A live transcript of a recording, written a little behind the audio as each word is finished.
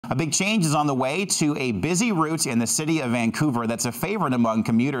A big change is on the way to a busy route in the city of Vancouver that's a favorite among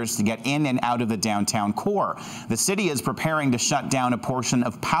commuters to get in and out of the downtown core. The city is preparing to shut down a portion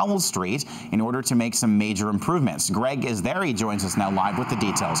of Powell Street in order to make some major improvements. Greg is there. He joins us now live with the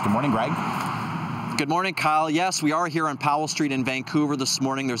details. Good morning, Greg. Good morning, Kyle. Yes, we are here on Powell Street in Vancouver this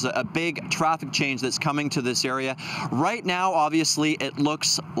morning. There's a big traffic change that's coming to this area. Right now, obviously, it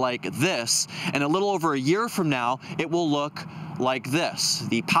looks like this, and a little over a year from now, it will look like this.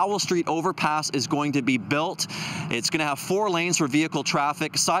 The Powell Street overpass is going to be built. It's going to have 4 lanes for vehicle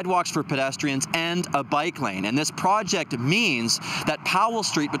traffic, sidewalks for pedestrians, and a bike lane. And this project means that Powell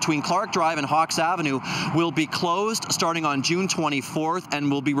Street between Clark Drive and Hawks Avenue will be closed starting on June 24th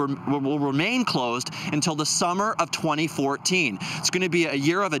and will remain closed until the summer of 2014. It's going to be a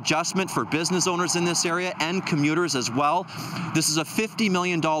year of adjustment for business owners in this area and commuters as well. This is a $50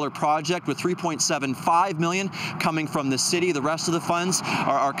 million project with $3.75 million coming from the city. The rest of the funds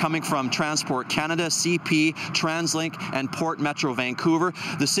are coming from Transport Canada, CP, TransLink, and Port Metro Vancouver.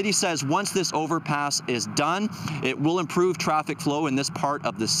 The city says once this overpass is done, it will improve traffic flow in this part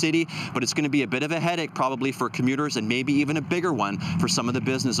of the city, but it's going to be a bit of a headache probably for commuters and maybe even a bigger one for some of the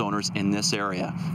business owners in this area.